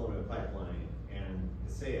Colonial Pipeline and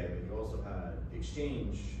Kaseya, but you also had the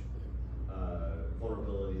Exchange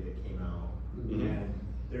vulnerability that came out. Mm-hmm. And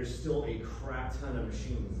there's still a crap ton of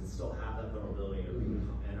machines that still have that vulnerability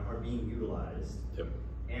and are being utilized. Yep.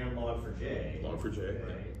 And Log4j. Log4j, okay,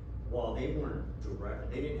 right. While they weren't direct,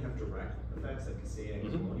 they didn't have direct effects like Kaseya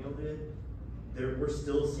and Colonial did. We're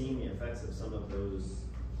still seeing the effects of some of those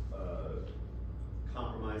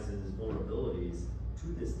compromises, vulnerabilities to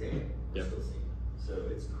this day. We're still seeing. So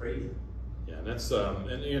it's crazy. Yeah, and that's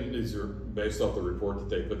and these are based off the report that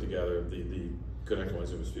they put together, the Connectwise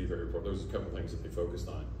MSP Threat Report. There was a couple things that they focused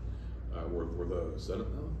on. Were those? I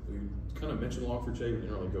don't know. We kind of mentioned Log4j, we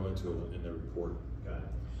didn't really go into it in the report. Got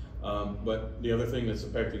it. But the other thing that's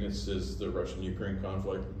affecting us is the Russian-Ukraine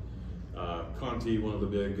conflict. Conti, one of the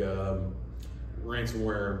big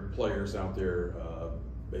ransomware players out there,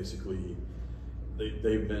 basically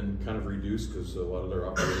they've been kind of reduced because a lot of their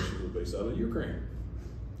operations are based out of Ukraine.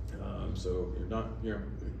 So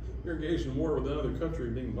you're engaged in war with another country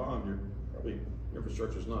being bombed. You're probably your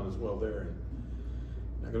infrastructure's not as well there, and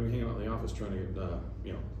not going to be hanging out in the office trying to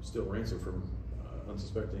get steal ransom from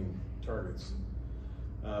unsuspecting targets.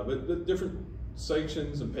 But different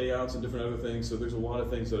sanctions and payouts and different other things. So there's a lot of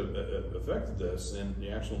things that have affected this, and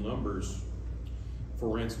the actual numbers for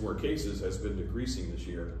ransomware cases has been decreasing this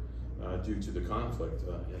year due to the conflict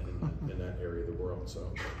in that area of the world.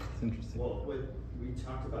 So It's interesting. Well, what we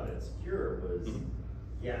talked about at Secure was,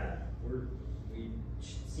 yeah, we've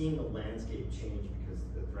seen the landscape change because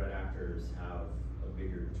the threat actors have a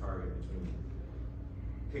bigger target between,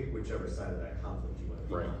 pick whichever side of that conflict you want to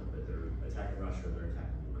be Right. on, but they're attacking Russia or they're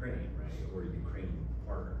attacking Ukraine, right, or Ukrainian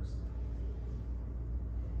partners.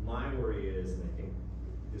 My worry is, and I think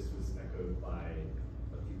this was echoed by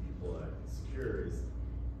a few people at Secure, is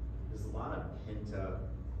there's a lot of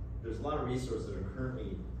there's a lot of resources that are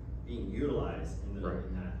currently being utilized in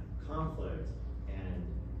that conflict, and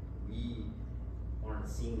we aren't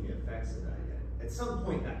seeing the effects of that yet. At some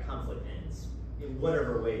point, that conflict ends in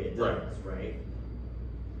whatever way it does, right?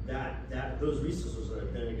 Those resources are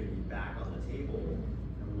then going to be back on the table,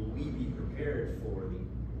 and will we be prepared for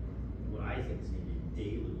what I think is going to be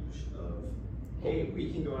a deluge of, hey,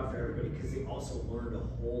 we can go after everybody, because they also learned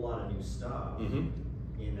a whole lot of new stuff in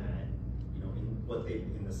that,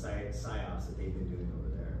 in the psyops that they've been doing over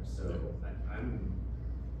there. So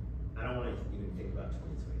I don't want to even think about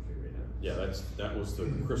 2023 right now. yeah, that was the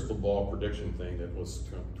crystal ball prediction thing that was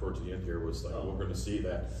towards the end here, was like, we're going to see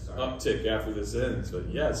that uptick after this ends. But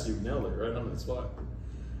yes, you nailed it right on the spot.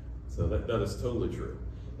 So that is totally true.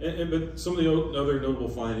 But some of the other notable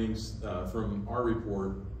findings from our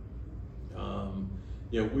report,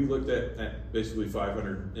 we looked at basically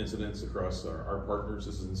 500 incidents across our partners.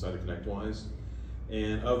 This is inside of Connectwise.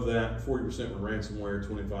 And of that, 40% were ransomware,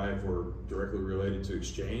 25 were directly related to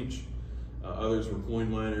Exchange. Others were coin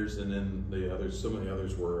miners, and then some of the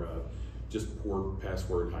others were just poor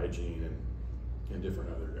password hygiene and different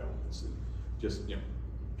other elements. And just,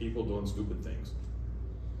 people doing stupid things,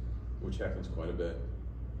 which happens quite a bit.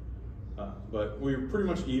 But we were pretty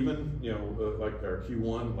much even, like our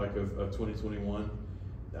Q1, like of 2021.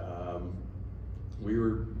 We were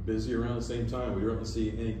busy around the same time. We didn't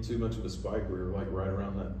see too much of a spike. We were like right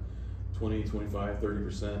around that 20, 25,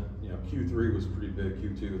 30%. Q3 was pretty big,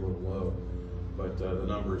 Q2 a little low. But the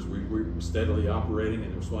numbers, we were steadily operating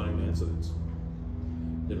and responding to incidents.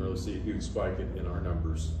 Didn't really see a huge spike in our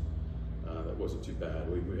numbers. That wasn't too bad.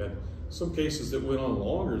 We had some cases that went on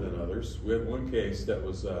longer than others. We had one case that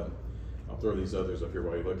was, I'll throw these others up here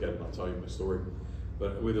while you look at it and I'll tell you my story.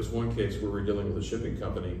 But we had this one case where we're dealing with a shipping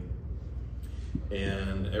company,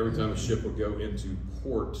 and every time a ship would go into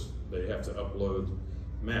port, they have to upload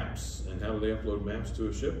maps. And how do they upload maps to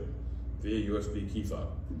a ship? Via USB key fob.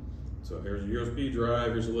 So here's a USB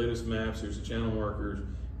drive, here's the latest maps, here's the channel markers,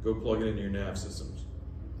 go plug it into your nav systems.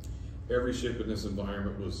 Every ship in this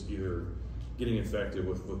environment was either getting infected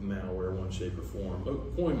with malware, one shape or form.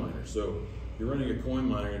 But coin miners, so you're running a coin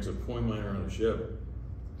miner, it's a coin miner on a ship,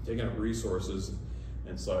 taking up resources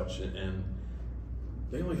and such, and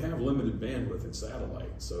they only have limited bandwidth in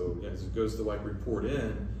satellite. So as it goes to like report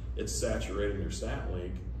in, it's saturating their sat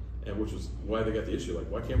link, and which is why they got the issue. Like,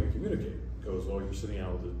 why can't we communicate? Because, well, you're sitting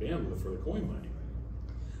out with the bandwidth for the coin mining.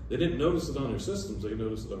 They didn't notice it on their systems, they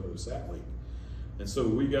noticed it over the sat link. And so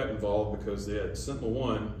we got involved because they had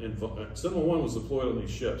Sentinel-1, and Sentinel-1 was deployed on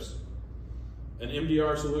these ships. An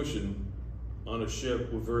MDR solution on a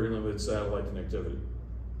ship with very limited satellite connectivity.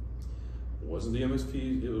 It wasn't the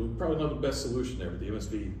MSP, it was probably not the best solution there, but the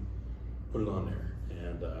MSP put it on there.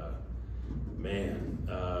 And man,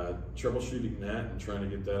 troubleshooting that and trying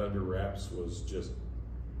to get that under wraps was just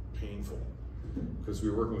painful. Because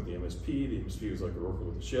we were working with the MSP was like we're working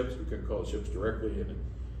with the ships, we couldn't call the ships directly, and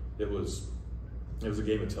it was a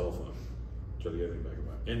game of telephone. Try to get everything back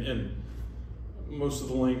about it. And most of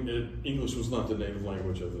the English was not the native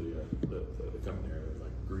language of the company there,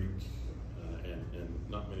 like Greek, and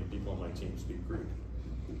not many people on my team speak Greek.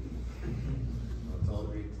 It's all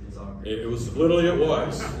Greek. It's all Greek. It was literally, it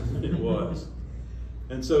was.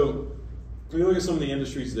 And so, we look at some of the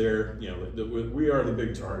industries there, you know, we are the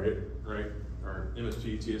big target, right? Our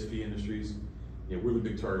MSP, TSP industries, you know, we're the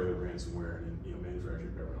big target of ransomware and, you know,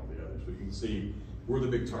 manufacturing power and all the others. But you can see we're the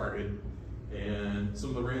big target. And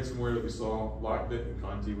some of the ransomware that we saw, Lockbit and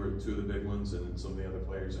Conti were two of the big ones, and then some of the other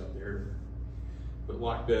players out there. But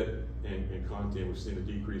Lockbit and Conti, we've seen a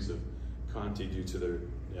decrease of Conti due to their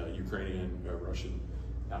Ukrainian Russian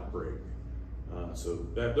outbreak. So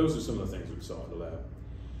those are some of the things we saw into that.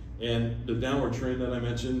 And the downward trend that I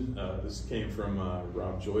mentioned, this came from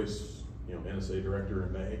Rob Joyce, you know, NSA director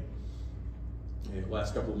in May. And the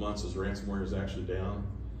last couple of months, as ransomware is actually down.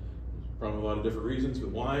 Probably a lot of different reasons, but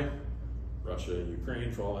why? Russia and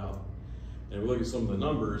Ukraine fallout. And we look at some of the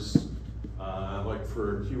numbers, like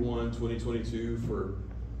for Q1 2022, for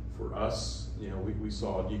us, you know, we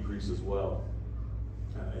saw a decrease as well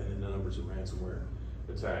in the numbers of ransomware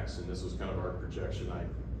attacks, and this was kind of our projection. I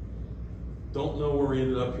don't know where we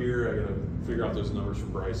ended up here. I gotta figure out those numbers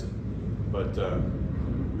from Bryson, but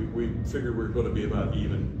we figured we were going to be about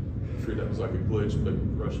even. I'm sure that was like a glitch, but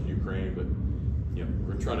Russia and Ukraine, but you know,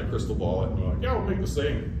 we're trying to crystal ball it, and we're like, yeah, we'll make the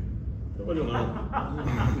same. Nobody will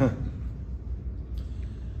know.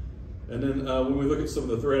 And then when we look at some of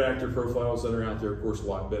the threat actor profiles that are out there, of course,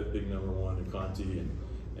 Lockbit, big number one, and Conti,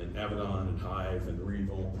 and Avedon, and Hive, and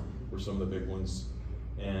Revel were some of the big ones.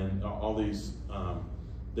 And all these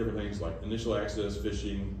different things like initial access,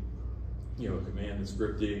 phishing, you know, command and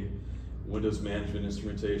scripting, Windows management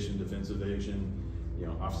instrumentation, defense evasion, you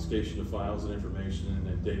know, obfuscation of files and information, and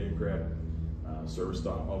then data encrypt, server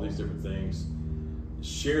stop, all these different things.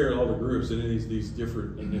 Share all the groups and these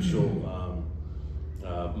different initial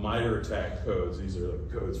MITRE attack codes. These are the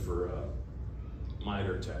codes for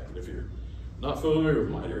MITRE attack. And if you're not familiar with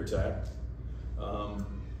MITRE attack,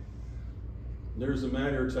 there's a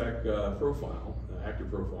MITRE attack profile, actor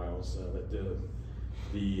profiles that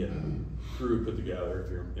the crew put together.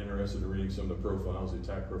 If you're interested in reading some of the profiles, the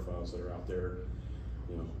attack profiles that are out there,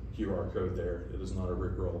 you know, QR code there. It is not a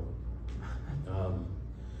Rickroll.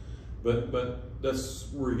 But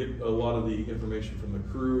that's where you get a lot of the information from the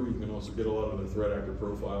crew. You can also get a lot of the threat actor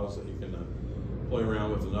profiles that you can play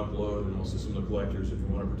around with and upload, and also some of the collectors if you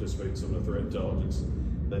want to participate in some of the threat intelligence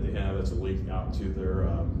that they have. That's a link out to their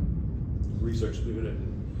research unit and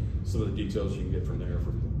some of the details you can get from there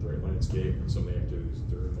from the threat landscape and some of the activities that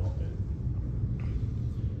they're involved in.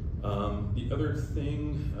 The other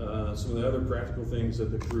thing, some of the other practical things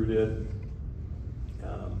that the crew did,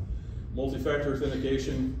 multi-factor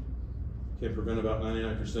authentication can prevent about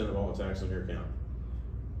 99% of all attacks on your account.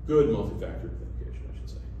 Good multi-factor authentication, I should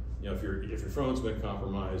say. You know, if your phone's been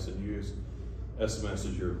compromised and you use SMS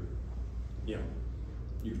as your, you know,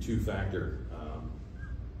 your two-factor,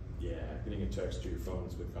 yeah, getting a text to your phone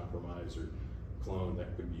that's been compromised or cloned,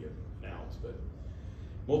 that could be an out. But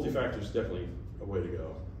multi-factor is definitely a way to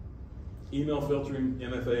go. Email filtering,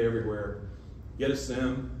 MFA everywhere. Get a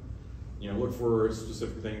SIM. You know, look for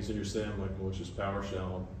specific things in your SIM, like malicious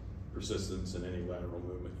PowerShell, persistence, and any lateral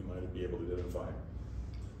movement you might be able to identify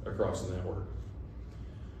across the network.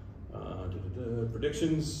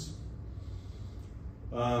 Predictions.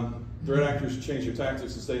 Threat actors change their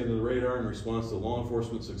tactics to stay under the radar in response to law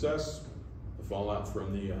enforcement success, the fallout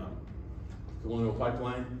from the Colonial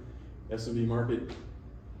Pipeline, SMB market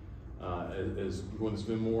is going to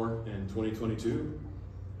spend more in 2022.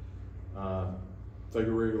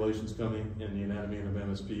 Federal regulations coming, and the anatomy of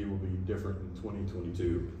MSP will be different in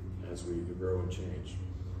 2022 as we grow and change.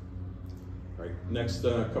 All right, next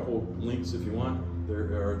couple links if you want.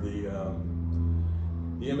 There are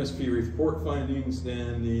the MSP report findings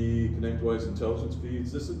and the Connectwise intelligence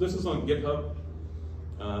feeds. This is on GitHub.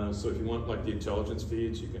 So if you want like the intelligence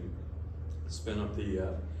feeds, you can spin up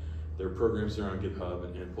their programs there on GitHub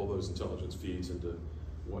and pull those intelligence feeds into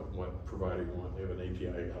what provider you want. They have an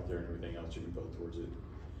API out there and everything else. You can build towards it.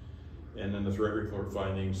 And then the threat report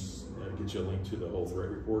findings get you a link to the whole threat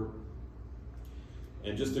report.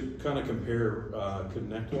 And just to kind of compare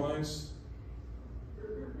Connectwise,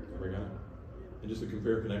 and just to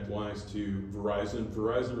compare Connectwise to Verizon.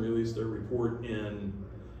 Verizon released their report in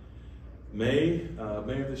May of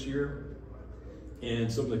this year,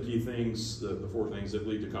 and some of the key things, the 4 things that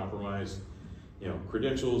lead to compromise,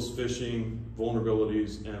 credentials, phishing,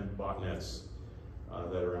 vulnerabilities, and botnets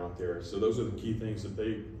that are out there. So those are the key things that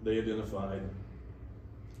they identified.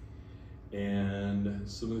 And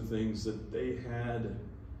some of the things that they had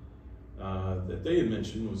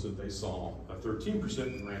mentioned was that they saw a 13%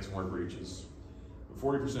 in ransomware breaches.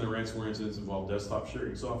 40% of ransomware incidents involve desktop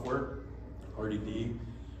sharing software, RDP,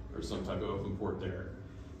 or some type of open port there.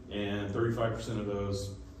 And 35% of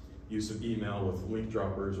those use of email with link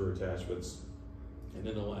droppers or attachments. And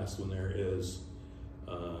then the last one there is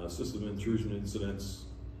system intrusion incidents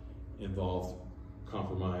involved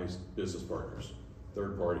compromised business partners.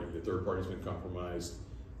 Third party, the third party's been compromised,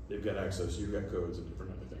 they've got access, you've got codes and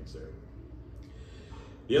different other things there.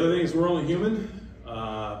 The other thing is we're only human.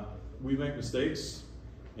 We make mistakes,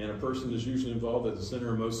 and a person is usually involved at the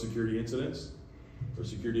center of most security incidents or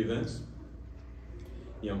security events.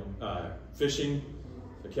 Phishing,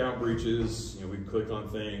 account breaches, we click on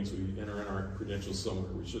things, we enter in our credentials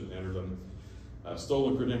somewhere we shouldn't enter them.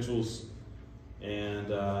 Stolen credentials, and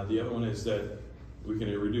the other one is that we can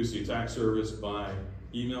reduce the attack surface by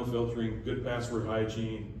email filtering, good password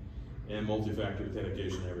hygiene, and multi-factor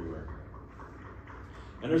authentication everywhere.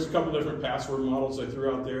 And there's a couple different password models I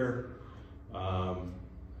threw out there.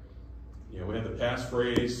 We have the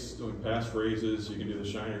passphrase, doing passphrases. You can do the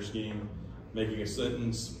Shiner scheme, making a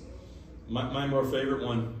sentence. My more favorite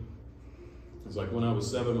one is like when I was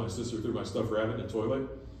 7, my sister threw my stuffed rabbit in the toilet.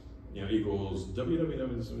 Equals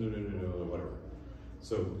www, whatever.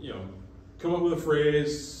 So, come up with a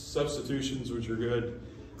phrase, substitutions, which are good.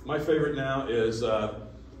 My favorite now is,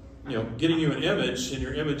 getting you an image, and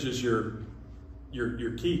your image is your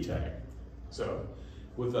key tag. So,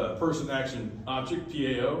 with a person action object,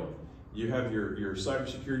 PAO, you have your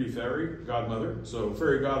cybersecurity fairy godmother. So,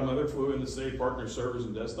 fairy godmother flew in to save partner servers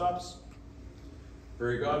and desktops.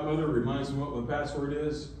 Fairy godmother reminds me what my password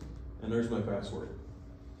is, and there's my password.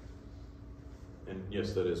 And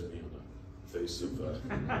yes, that is me on the face of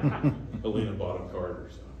Helena Bottom Carter.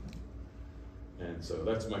 And so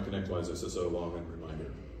that's my Connectwise SSO login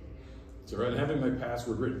reminder. So rather than having my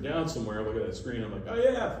password written down somewhere, I look at that screen, I'm like, oh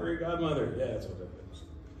yeah, fairy godmother. Yeah, that's what that is.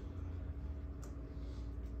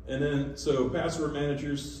 And then, so password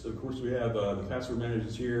managers, of course we have the password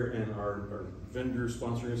managers here, and our vendor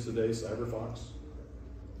sponsoring us today, CyberFox.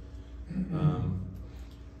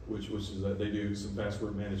 Which is that they do some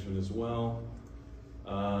password management as well.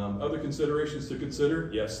 Other considerations to consider,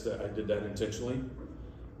 yes, I did that intentionally.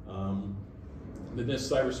 The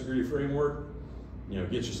NIST cybersecurity framework,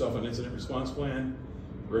 get yourself an incident response plan,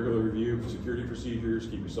 regular review for security procedures,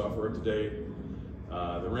 keep your software up to date.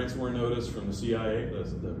 The ransomware notice from the CIA, the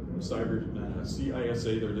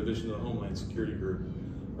CISA, their division of the Homeland Security Group,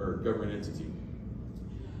 or government entity.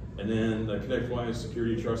 And then the Connectwise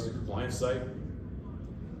Security Trust and Compliance site.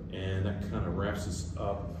 And that kind of wraps us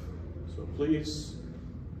up. So please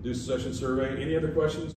do a session survey. Any other questions?